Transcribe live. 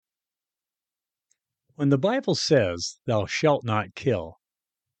When the Bible says, "Thou shalt not kill,"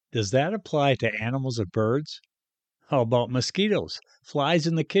 does that apply to animals and birds? How about mosquitoes, flies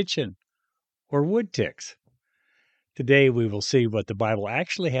in the kitchen, or wood ticks? Today we will see what the Bible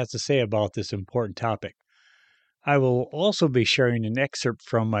actually has to say about this important topic. I will also be sharing an excerpt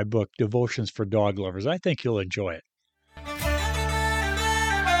from my book, Devotions for Dog Lovers. I think you'll enjoy it.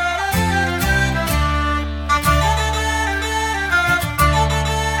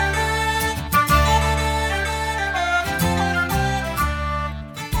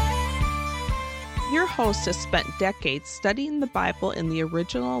 Your host has spent decades studying the Bible in the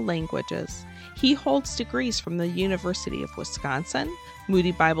original languages. He holds degrees from the University of Wisconsin,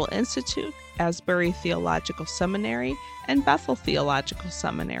 Moody Bible Institute, Asbury Theological Seminary, and Bethel Theological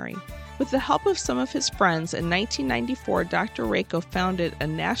Seminary. With the help of some of his friends, in 1994, Dr. Rakow founded a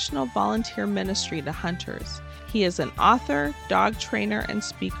national volunteer ministry to hunters. He is an author, dog trainer, and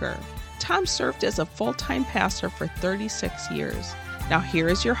speaker. Tom served as a full-time pastor for 36 years. Now here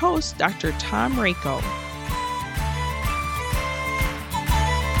is your host, Dr. Tom Rakow.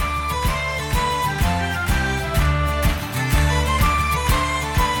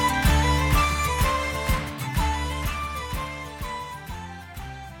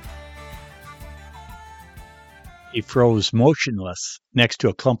 He froze motionless next to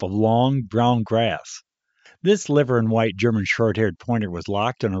a clump of long, brown grass. This liver and white German short-haired pointer was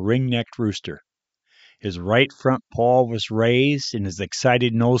locked on a ring-necked rooster. His right front paw was raised and his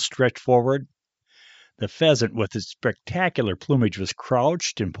excited nose stretched forward. The pheasant with its spectacular plumage was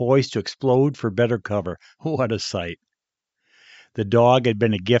crouched and poised to explode for better cover. What a sight! The dog had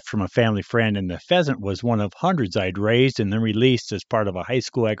been a gift from a family friend, and the pheasant was one of hundreds I'd raised and then released as part of a high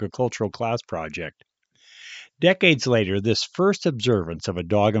school agricultural class project. Decades later, this first observance of a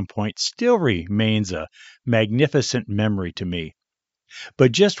dog on point still remains a magnificent memory to me.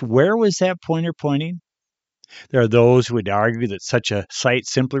 But just where was that pointer pointing? There are those who would argue that such a sight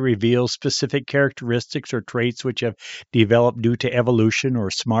simply reveals specific characteristics or traits which have developed due to evolution or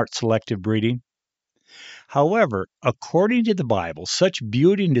smart selective breeding. However, according to the Bible, such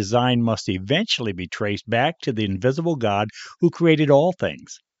beauty and design must eventually be traced back to the invisible God who created all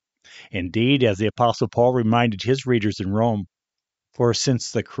things. Indeed, as the Apostle Paul reminded his readers in Rome, "For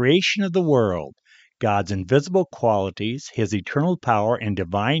since the creation of the world, God's invisible qualities, his eternal power and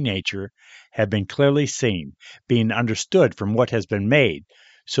divine nature have been clearly seen, being understood from what has been made,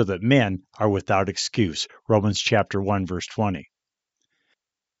 so that men are without excuse." Romans chapter 1, verse 20.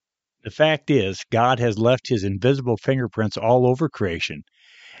 The fact is, God has left his invisible fingerprints all over creation,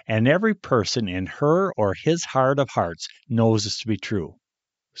 and every person in her or his heart of hearts knows this to be true.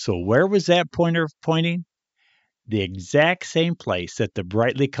 So where was that pointer pointing? The exact same place that the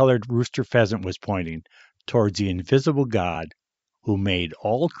brightly colored rooster pheasant was pointing, towards the invisible God who made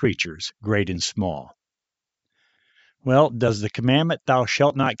all creatures, great and small. Well, does the commandment, "Thou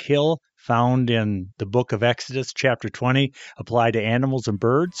shalt not kill," found in the book of Exodus, chapter 20, apply to animals and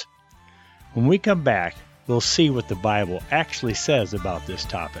birds? When we come back, we'll see what the Bible actually says about this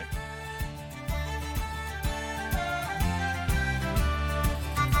topic.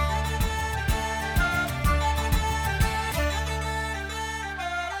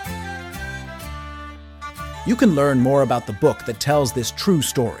 You can learn more about the book that tells this true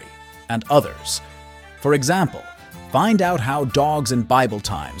story, and others. For example, find out how dogs in Bible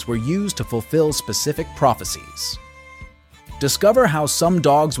times were used to fulfill specific prophecies. Discover how some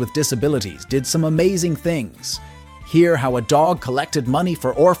dogs with disabilities did some amazing things. Hear how a dog collected money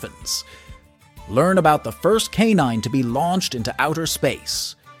for orphans. Learn about the first canine to be launched into outer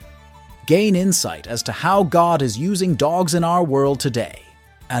space. Gain insight as to how God is using dogs in our world today,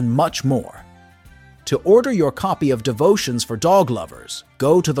 and much more. To order your copy of Devotions for Dog Lovers,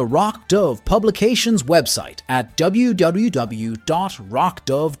 go to the Rock Dove Publications website at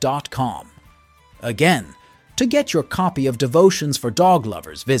www.rockdove.com. Again, to get your copy of Devotions for Dog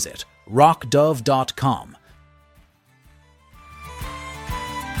Lovers, visit rockdove.com.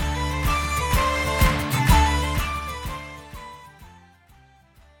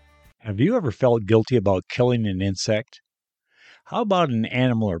 Have you ever felt guilty about killing an insect? How about an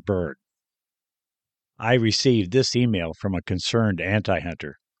animal or bird? I received this email from a concerned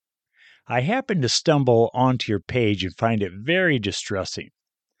anti-hunter. "I happened to stumble onto your page and find it very distressing.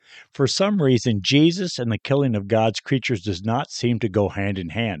 For some reason, Jesus and the killing of God's creatures does not seem to go hand in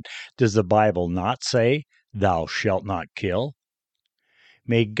hand. Does the Bible not say, 'Thou shalt not kill'?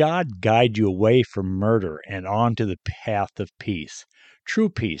 May God guide you away from murder and onto the path of peace, true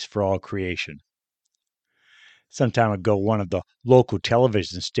peace for all creation." Some time ago, one of the local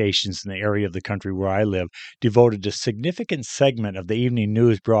television stations in the area of the country where I live devoted a significant segment of the evening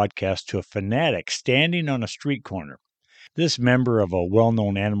news broadcast to a fanatic standing on a street corner. This member of a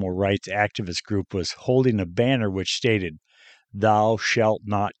well-known animal rights activist group was holding a banner which stated, "Thou shalt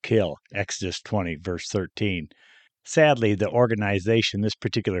not kill," Exodus 20, verse 13. Sadly, the organization this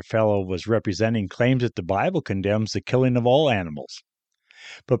particular fellow was representing claims that the Bible condemns the killing of all animals.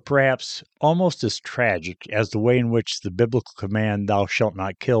 But perhaps almost as tragic as the way in which the biblical command, "Thou shalt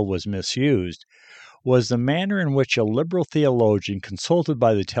not kill," was misused, was the manner in which a liberal theologian consulted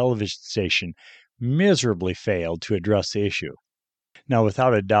by the television station miserably failed to address the issue. Now,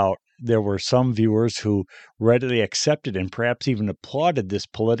 without a doubt, there were some viewers who readily accepted and perhaps even applauded this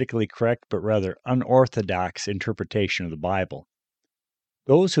politically correct but rather unorthodox interpretation of the Bible.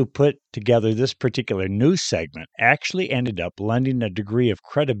 Those who put together this particular news segment actually ended up lending a degree of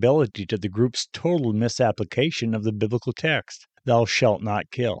credibility to the group's total misapplication of the biblical text, "Thou shalt not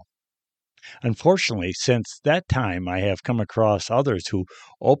kill." Unfortunately, since that time, I have come across others who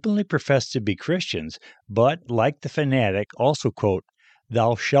openly profess to be Christians, but, like the fanatic, also quote,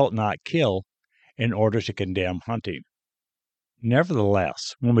 "Thou shalt not kill," in order to condemn hunting.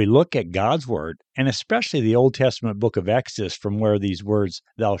 Nevertheless, when we look at God's Word, and especially the Old Testament book of Exodus from where these words,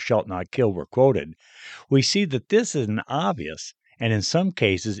 "Thou shalt not kill," were quoted, we see that this is an obvious, and in some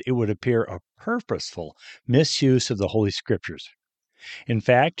cases it would appear a purposeful, misuse of the Holy Scriptures. In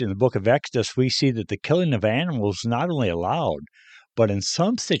fact, in the book of Exodus, we see that the killing of animals was not only allowed, but in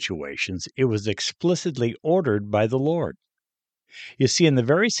some situations it was explicitly ordered by the Lord. You see, in the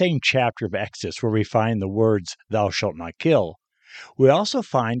very same chapter of Exodus where we find the words, "Thou shalt not kill," we also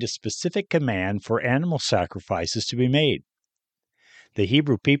find a specific command for animal sacrifices to be made. The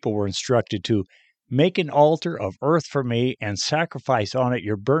Hebrew people were instructed to make an altar of earth for me and sacrifice on it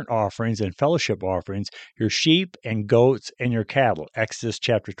your burnt offerings and fellowship offerings, your sheep and goats and your cattle. Exodus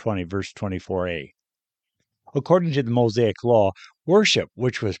chapter 20, verse 24a. According to the Mosaic law, worship,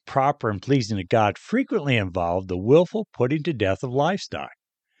 which was proper and pleasing to God, frequently involved the willful putting to death of livestock.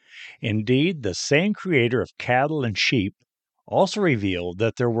 Indeed, the same creator of cattle and sheep also revealed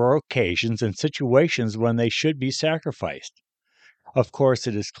that there were occasions and situations when they should be sacrificed. Of course,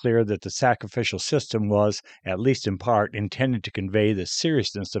 it is clear that the sacrificial system was, at least in part, intended to convey the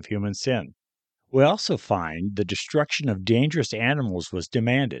seriousness of human sin. We also find the destruction of dangerous animals was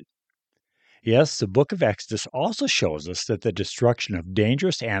demanded. Yes, the book of Exodus also shows us that the destruction of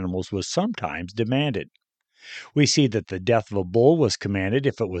dangerous animals was sometimes demanded. We see that the death of a bull was commanded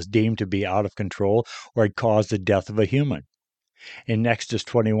if it was deemed to be out of control or had caused the death of a human. In Exodus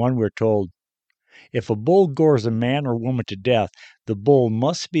 21, we're told, "If a bull gores a man or woman to death, the bull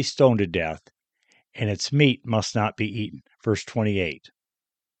must be stoned to death, and its meat must not be eaten." Verse 28.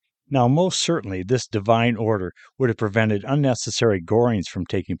 Now, most certainly, this divine order would have prevented unnecessary gorings from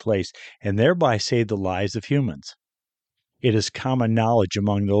taking place and thereby saved the lives of humans. It is common knowledge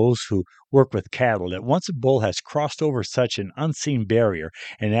among those who work with cattle that once a bull has crossed over such an unseen barrier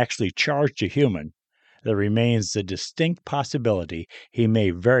and actually charged a human, there remains the distinct possibility he may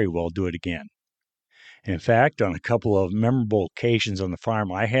very well do it again. In fact, on a couple of memorable occasions on the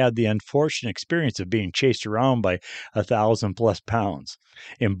farm, I had the unfortunate experience of being chased around by 1,000+ pounds.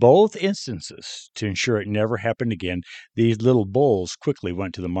 In both instances, to ensure it never happened again, these little bulls quickly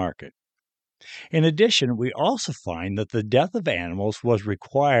went to the market. In addition, we also find that the death of animals was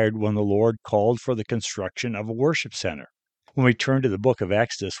required when the Lord called for the construction of a worship center. When we turn to the book of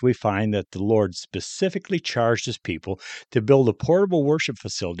Exodus, we find that the Lord specifically charged his people to build a portable worship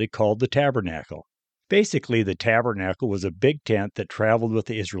facility called the tabernacle. Basically, the tabernacle was a big tent that traveled with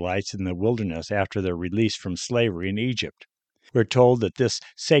the Israelites in the wilderness after their release from slavery in Egypt. We're told that this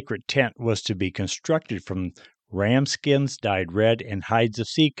sacred tent was to be constructed from ram skins dyed red and hides of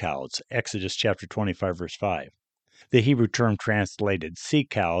sea cows, Exodus chapter 25, verse 5. The Hebrew term translated sea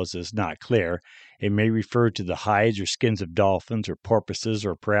cows is not clear. It may refer to the hides or skins of dolphins or porpoises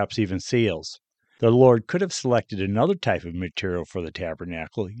or perhaps even seals. The Lord could have selected another type of material for the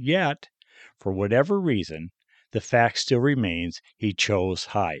tabernacle, yet, for whatever reason, the fact still remains he chose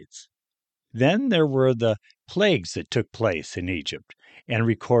hides. Then there were the plagues that took place in Egypt and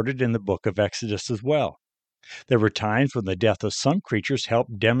recorded in the book of Exodus as well. There were times when the death of some creatures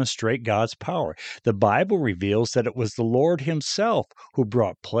helped demonstrate God's power. The Bible reveals that it was the Lord himself who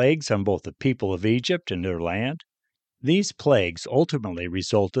brought plagues on both the people of Egypt and their land. These plagues ultimately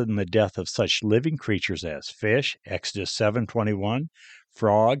resulted in the death of such living creatures as fish, Exodus 7:21,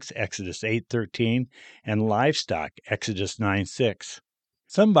 frogs, Exodus 8:13, and livestock, Exodus 9:6.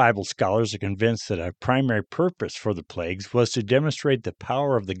 Some Bible scholars are convinced that a primary purpose for the plagues was to demonstrate the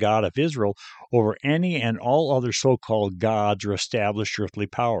power of the God of Israel over any and all other so-called gods or established earthly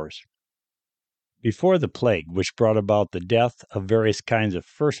powers. Before the plague, which brought about the death of various kinds of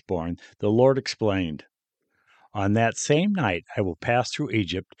firstborn, the Lord explained, "On that same night I will pass through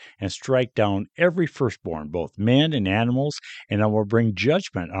Egypt and strike down every firstborn, both men and animals, and I will bring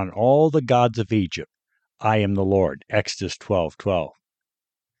judgment on all the gods of Egypt. I am the Lord." Exodus 12:12.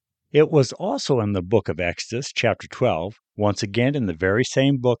 It was also in the book of Exodus, chapter 12, once again in the very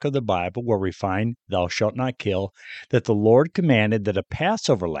same book of the Bible where we find, "Thou shalt not kill," that the Lord commanded that a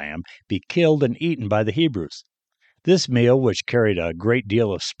Passover lamb be killed and eaten by the Hebrews. This meal, which carried a great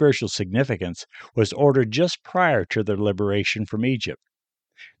deal of spiritual significance, was ordered just prior to their liberation from Egypt.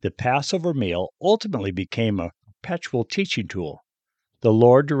 The Passover meal ultimately became a perpetual teaching tool. The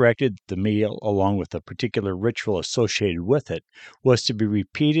Lord directed that the meal, along with the particular ritual associated with it, was to be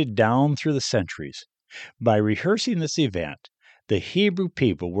repeated down through the centuries. By rehearsing this event, the Hebrew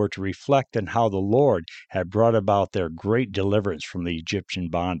people were to reflect on how the Lord had brought about their great deliverance from the Egyptian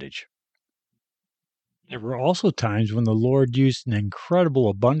bondage. There were also times when the Lord used an incredible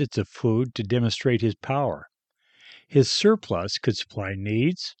abundance of food to demonstrate his power. His surplus could supply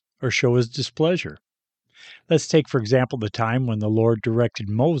needs or show his displeasure. Let's take, for example, the time when the Lord directed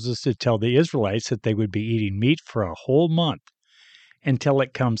Moses to tell the Israelites that they would be eating meat for a whole month until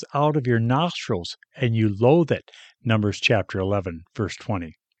it comes out of your nostrils and you loathe it. Numbers chapter 11, verse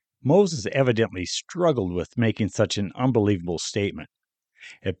 20. Moses evidently struggled with making such an unbelievable statement.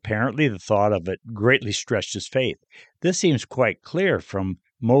 Apparently, the thought of it greatly stretched his faith. This seems quite clear from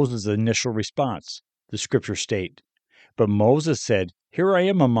Moses' initial response. The scriptures state, "But Moses said, 'Here I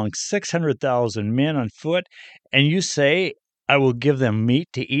am among 600,000 men on foot, and you say, I will give them meat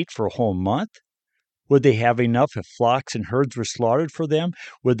to eat for a whole month? Would they have enough if flocks and herds were slaughtered for them?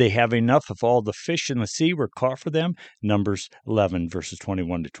 Would they have enough if all the fish in the sea were caught for them?'" Numbers 11, verses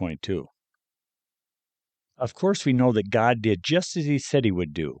 21 to 22. Of course, we know that God did just as he said he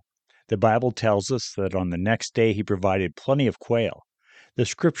would do. The Bible tells us that on the next day he provided plenty of quail. The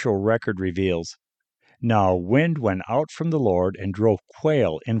scriptural record reveals, "Now a wind went out from the Lord and drove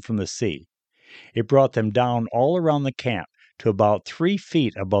quail in from the sea. It brought them down all around the camp to about 3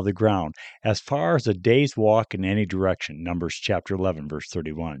 feet above the ground, as far as a day's walk in any direction." Numbers chapter 11, verse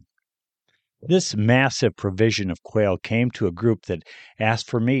 31. This massive provision of quail came to a group that asked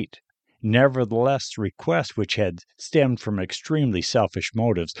for meat. Nevertheless, the request, which had stemmed from extremely selfish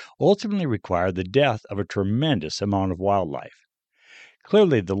motives, ultimately required the death of a tremendous amount of wildlife.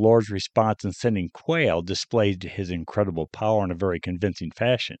 Clearly, the Lord's response in sending quail displayed his incredible power in a very convincing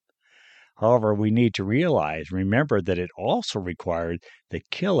fashion. However, we need to remember that it also required the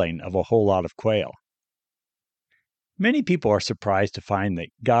killing of a whole lot of quail. Many people are surprised to find that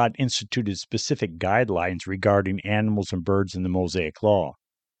God instituted specific guidelines regarding animals and birds in the Mosaic Law.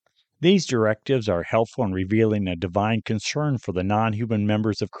 These directives are helpful in revealing a divine concern for the non-human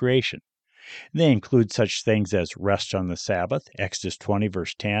members of creation. They include such things as rest on the Sabbath, Exodus 20,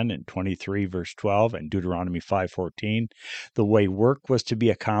 verse 10, and 23, verse 12, and Deuteronomy 5:14, the way work was to be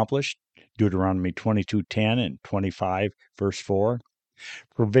accomplished, Deuteronomy 22:10 and 25, verse 4,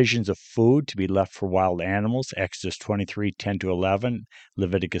 provisions of food to be left for wild animals, Exodus 23:10 to 11,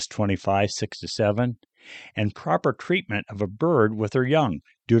 Leviticus 25:6 to 7, and proper treatment of a bird with her young,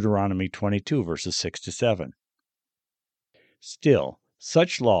 Deuteronomy 22, verses 6 to 7. Still,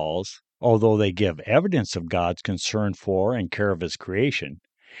 such laws, although they give evidence of God's concern for and care of his creation,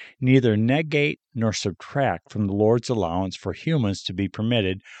 neither negate nor subtract from the Lord's allowance for humans to be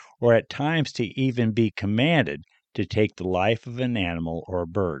permitted, or at times to even be commanded, to take the life of an animal or a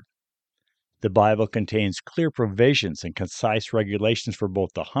bird. The Bible contains clear provisions and concise regulations for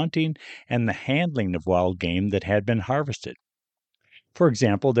both the hunting and the handling of wild game that had been harvested. For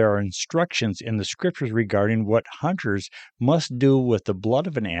example, there are instructions in the scriptures regarding what hunters must do with the blood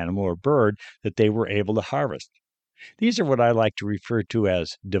of an animal or bird that they were able to harvest. These are what I like to refer to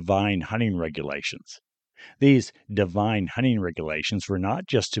as divine hunting regulations. These divine hunting regulations were not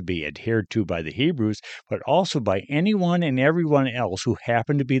just to be adhered to by the Hebrews, but also by anyone and everyone else who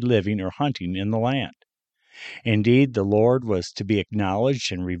happened to be living or hunting in the land. Indeed, the Lord was to be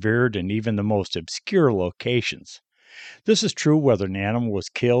acknowledged and revered in even the most obscure locations. This is true whether an animal was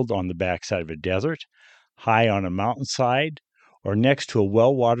killed on the backside of a desert, high on a mountainside, or next to a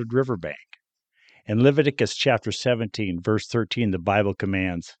well-watered riverbank. In Leviticus chapter 17, verse 13, the Bible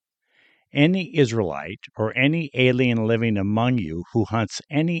commands, "Any Israelite or any alien living among you who hunts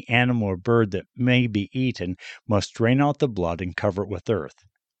any animal or bird that may be eaten must drain out the blood and cover it with earth."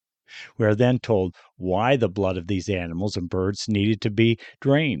 We are then told why the blood of these animals and birds needed to be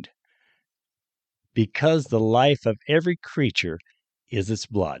drained. Because the life of every creature is its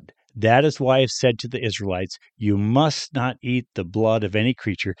blood. That is why it said to the Israelites, "You must not eat the blood of any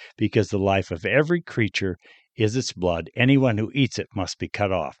creature, because the life of every creature is its blood. Anyone who eats it must be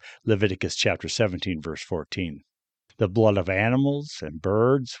cut off." Leviticus chapter 17, verse 14. The blood of animals and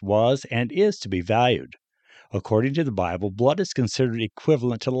birds was and is to be valued. According to the Bible, blood is considered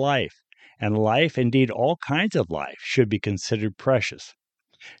equivalent to life, and life, indeed all kinds of life, should be considered precious.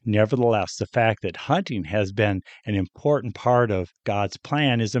 Nevertheless, the fact that hunting has been an important part of God's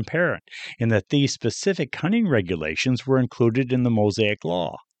plan is apparent in that these specific hunting regulations were included in the Mosaic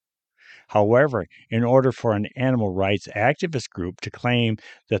Law. However, in order for an animal rights activist group to claim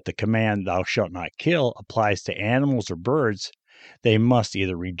that the command, "Thou shalt not kill," applies to animals or birds, they must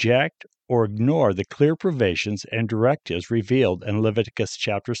either reject or ignore the clear provisions and directives revealed in Leviticus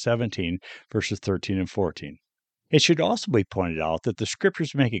chapter 17, verses 13 and 14. It should also be pointed out that the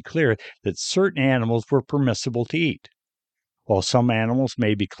scriptures make it clear that certain animals were permissible to eat. While some animals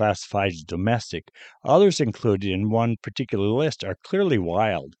may be classified as domestic, others included in one particular list are clearly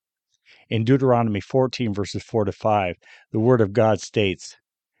wild. In Deuteronomy 14, verses 4 to 5, the Word of God states,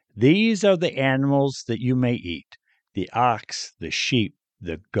 "These are the animals that you may eat: the ox, the sheep,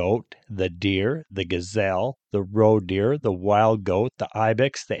 the goat, the deer, the gazelle, the roe deer, the wild goat, the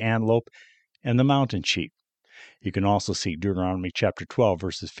ibex, the antelope, and the mountain sheep." You can also see Deuteronomy chapter 12,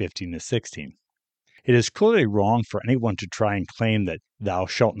 verses 15 to 16. It is clearly wrong for anyone to try and claim that "thou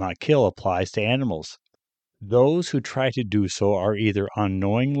shalt not kill" applies to animals. Those who try to do so are either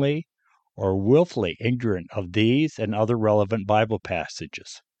unknowingly or willfully ignorant of these and other relevant Bible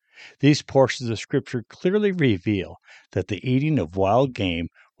passages. These portions of Scripture clearly reveal that the eating of wild game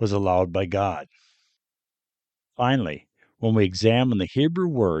was allowed by God. Finally, when we examine the Hebrew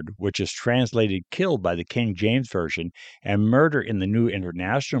word, which is translated "kill" by the King James Version and "murder" in the New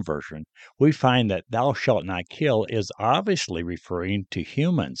International Version, we find that "thou shalt not kill" is obviously referring to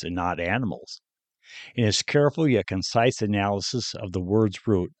humans and not animals. In his careful yet concise analysis of the word's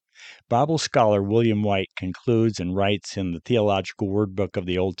root, Bible scholar William White concludes and writes in the Theological Word Book of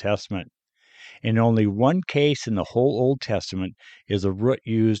the Old Testament, "In only one case in the whole Old Testament is the root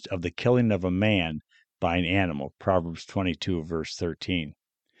used of the killing of a man by an animal." Proverbs 22, verse 13.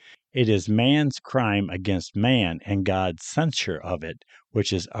 It is man's crime against man and God's censure of it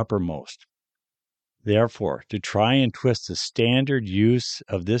which is uppermost. Therefore, to try and twist the standard use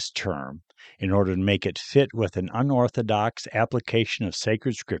of this term in order to make it fit with an unorthodox application of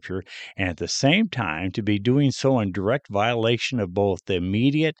sacred scripture, and at the same time to be doing so in direct violation of both the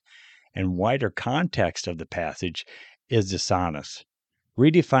immediate and wider context of the passage, is dishonest.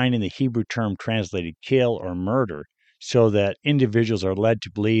 Redefining the Hebrew term translated "kill" or "murder" so that individuals are led to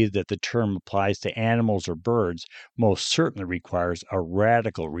believe that the term applies to animals or birds most certainly requires a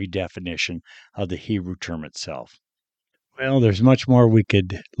radical redefinition of the Hebrew term itself. Well, there's much more we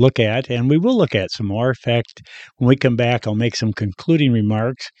could look at, and we will look at some more. In fact, when we come back, I'll make some concluding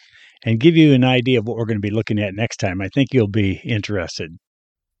remarks and give you an idea of what we're going to be looking at next time. I think you'll be interested.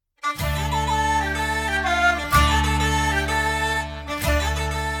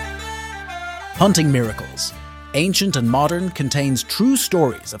 Hunting Miracles, Ancient and Modern, contains true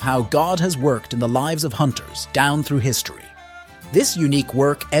stories of how God has worked in the lives of hunters down through history. This unique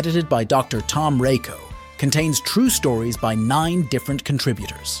work, edited by Dr. Tom Rakow, contains true stories by 9 different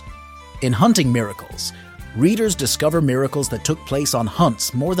contributors. In Hunting Miracles, readers discover miracles that took place on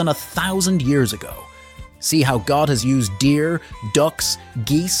hunts more than 1,000 years ago. See how God has used deer, ducks,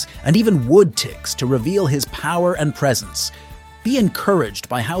 geese, and even wood ticks to reveal His power and presence. Be encouraged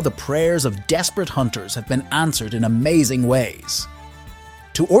by how the prayers of desperate hunters have been answered in amazing ways.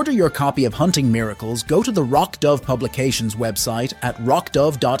 To order your copy of Hunting Miracles, go to the Rock Dove Publications website at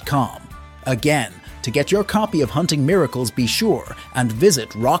rockdove.com. Again, to get your copy of Hunting Miracles, be sure and visit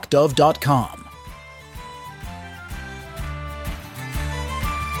rockdove.com.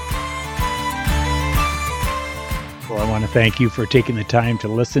 Well, I want to thank you for taking the time to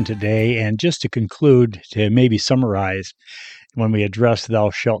listen today. And just to conclude, to maybe summarize, when we address "thou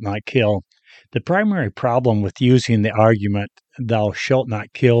shalt not kill," the primary problem with using the argument "thou shalt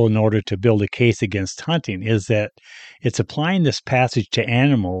not kill" in order to build a case against hunting is that it's applying this passage to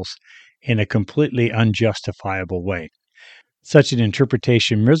animals in a completely unjustifiable way. Such an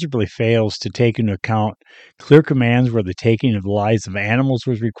interpretation miserably fails to take into account clear commands where the taking of the lives of animals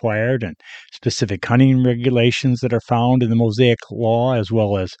was required, and specific hunting regulations that are found in the Mosaic Law, as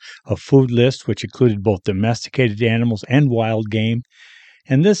well as a food list which included both domesticated animals and wild game.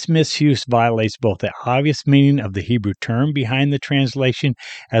 And this misuse violates both the obvious meaning of the Hebrew term behind the translation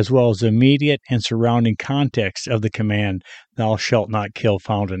as well as the immediate and surrounding context of the command, "Thou shalt not kill,"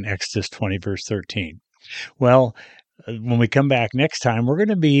 found in Exodus 20, verse 13. Well, when we come back next time, we're going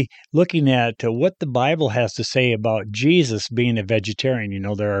to be looking at what the Bible has to say about Jesus being a vegetarian. You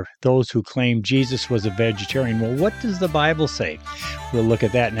know, there are those who claim Jesus was a vegetarian. Well, what does the Bible say? We'll look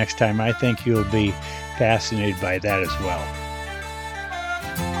at that next time. I think you'll be fascinated by that as well.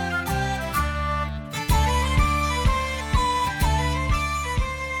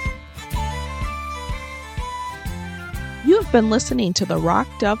 You have been listening to the Rock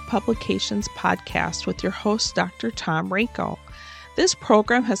Dove Publications podcast with your host, Dr. Tom Rakow. This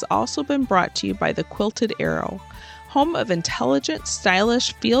program has also been brought to you by the Quilted Arrow, home of intelligent,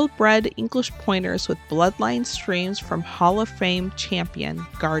 stylish, field-bred English pointers with bloodline streams from Hall of Fame champion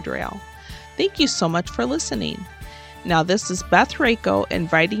Guardrail. Thank you so much for listening. Now, this is Beth Rakow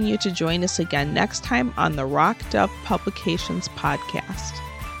inviting you to join us again next time on the Rock Dove Publications podcast.